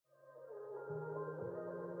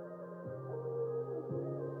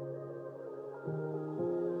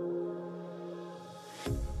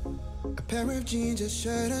pair of jeans, a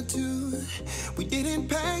shirt or two. We didn't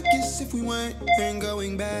pack as if we weren't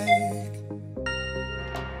going back.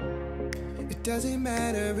 It doesn't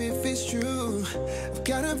matter if it's true. I've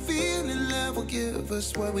got a feeling love will give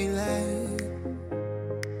us what we lack.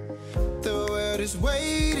 The world is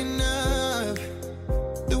waiting up.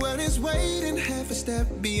 The world is waiting half a step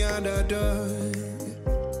beyond our door.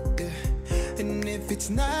 Yeah. And if it's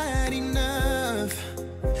not enough,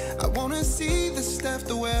 I wanna see the stuff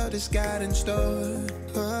the world has got in store.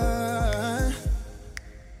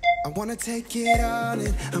 I wanna take it all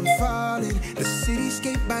in, I'm falling. The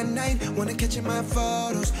cityscape by night, wanna catch in my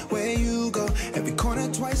photos. Where you go, every corner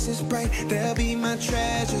twice as bright. They'll be my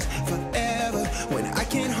treasures forever. When I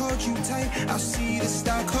can't hold you tight, I'll see the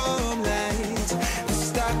Stockholm lights. The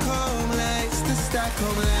Stockholm lights, the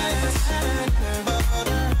Stockholm lights.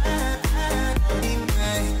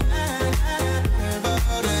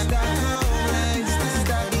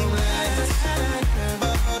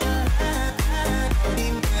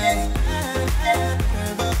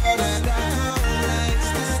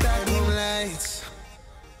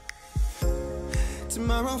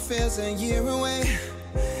 Tomorrow feels a year away,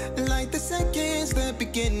 like the seconds, the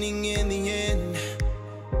beginning and the end.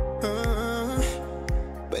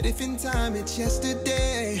 But if in time it's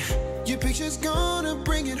yesterday, your picture's gonna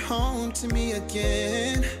bring it home to me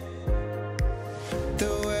again. The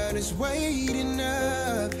world is waiting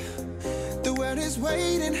up. The world is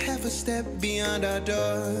waiting half a step beyond our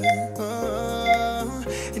door.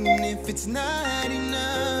 And if it's not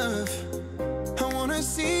enough, I wanna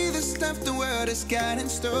see the stuff the world has got in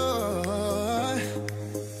store.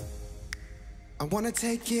 I wanna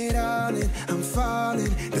take it all in, I'm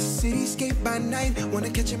falling. The cityscape by night, wanna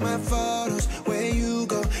catch in my photos. Where you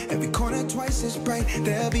go, every corner twice as bright.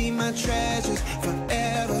 They'll be my treasures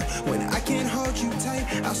forever. When I can't hold you tight,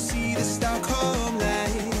 I'll see the Stockholm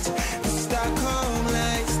lights. The Stockholm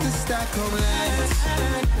lights, the Stockholm lights.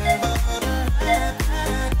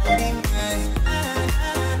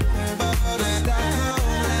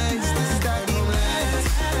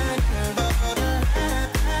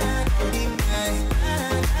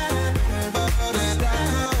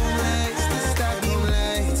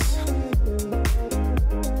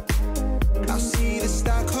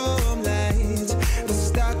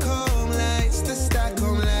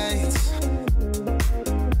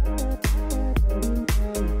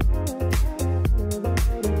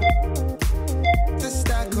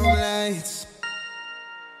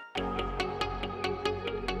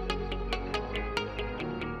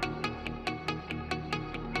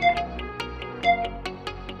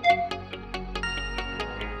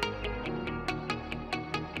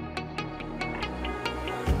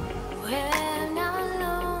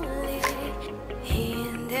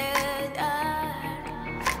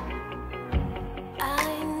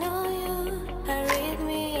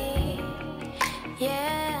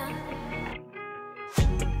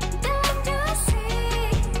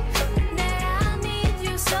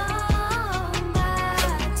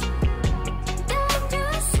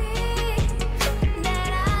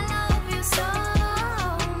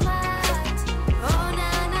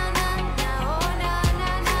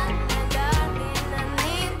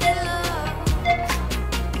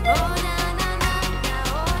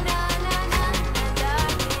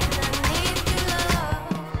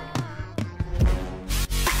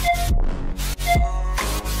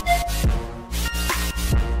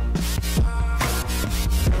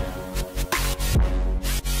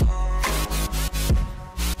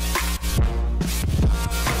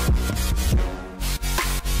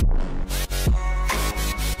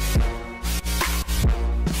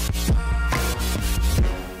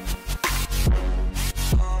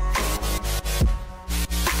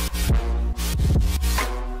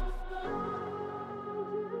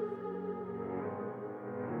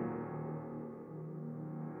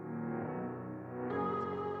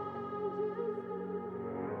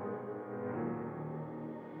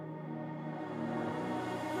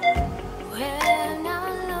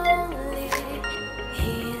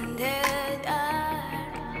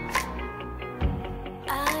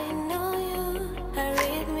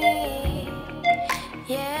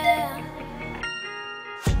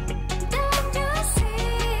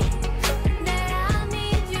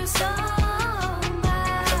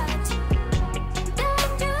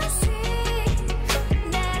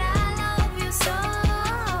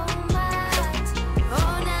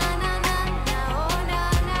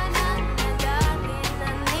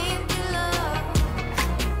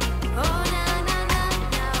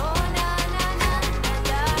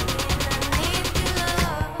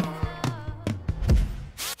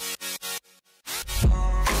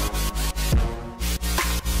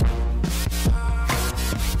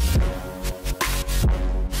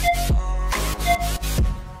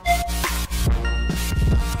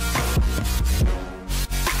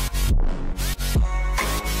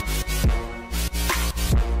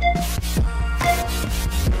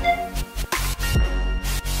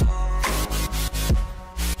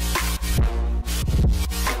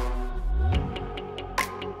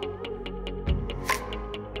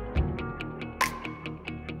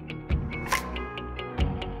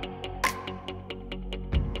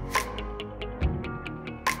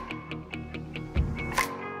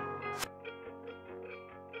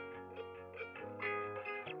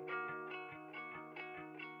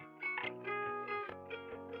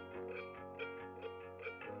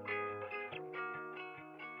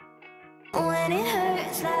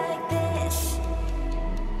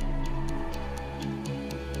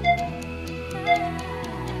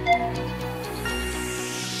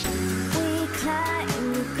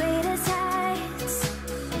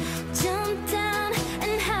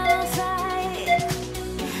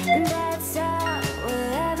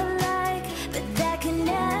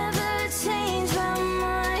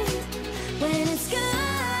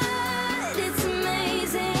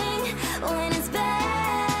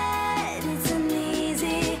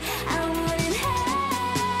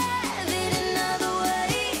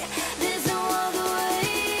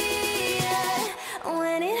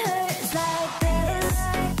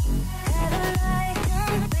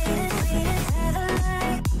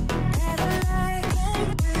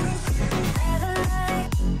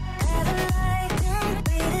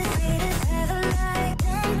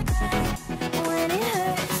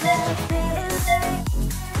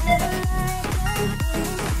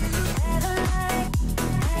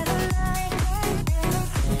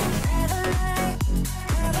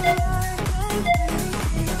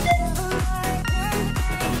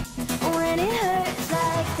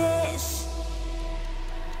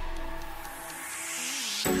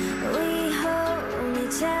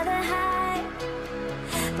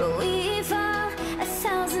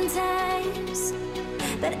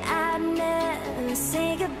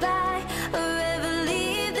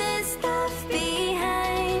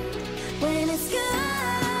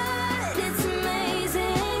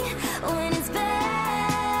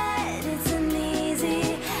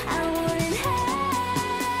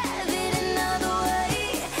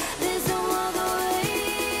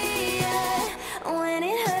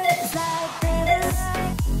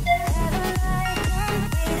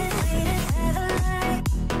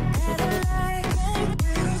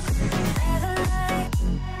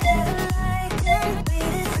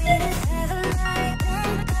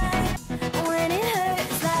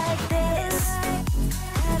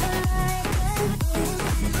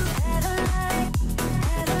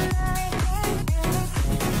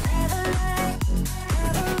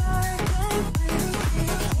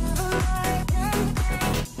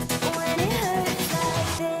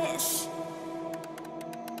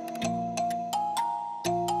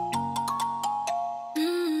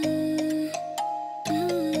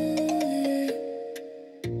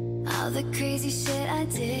 the crazy shit I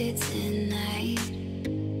did tonight,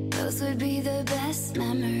 those would be the best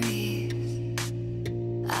memories.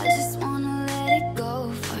 I just wanna let it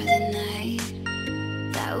go for the night.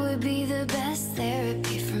 That would be the best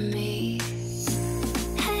therapy for me.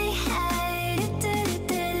 Hey, hey,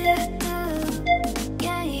 do-do-do-do-do.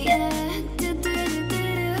 Yeah, yeah,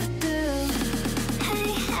 do-do-do-do-do. Hey,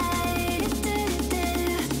 hey,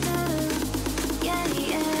 do-do-do-do-do. Yeah,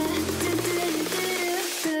 yeah, do-do-do-do-do.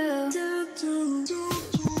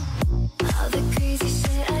 All the crazy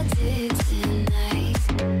shit I did tonight,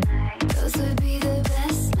 those would be the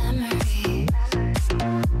best memories.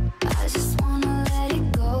 I just wanna let it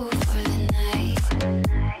go for the night.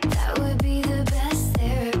 That would be the best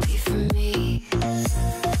therapy for me.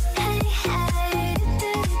 Hey, hey,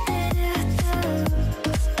 do-do-do-do-do.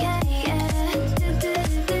 Yeah, yeah,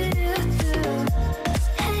 do-do-do-do-do.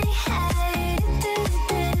 Hey, hey,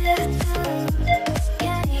 do-do-do-do-do.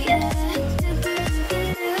 Yeah, yeah,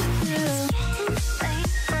 do-do-do-do-do.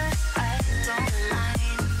 Late, but I don't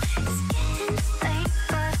mind. It's getting late,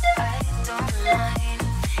 but I don't mind.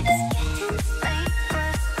 It's getting late,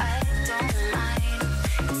 but I don't mind.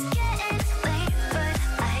 It's getting late, but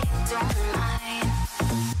I don't mind.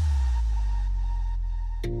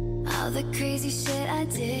 All the crazy shit I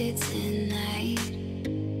did tonight,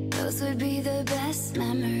 those would be the best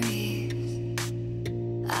memories.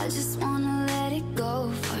 I just wanna let it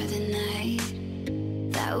go for the night.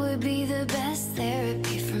 That would be the best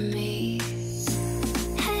therapy for me.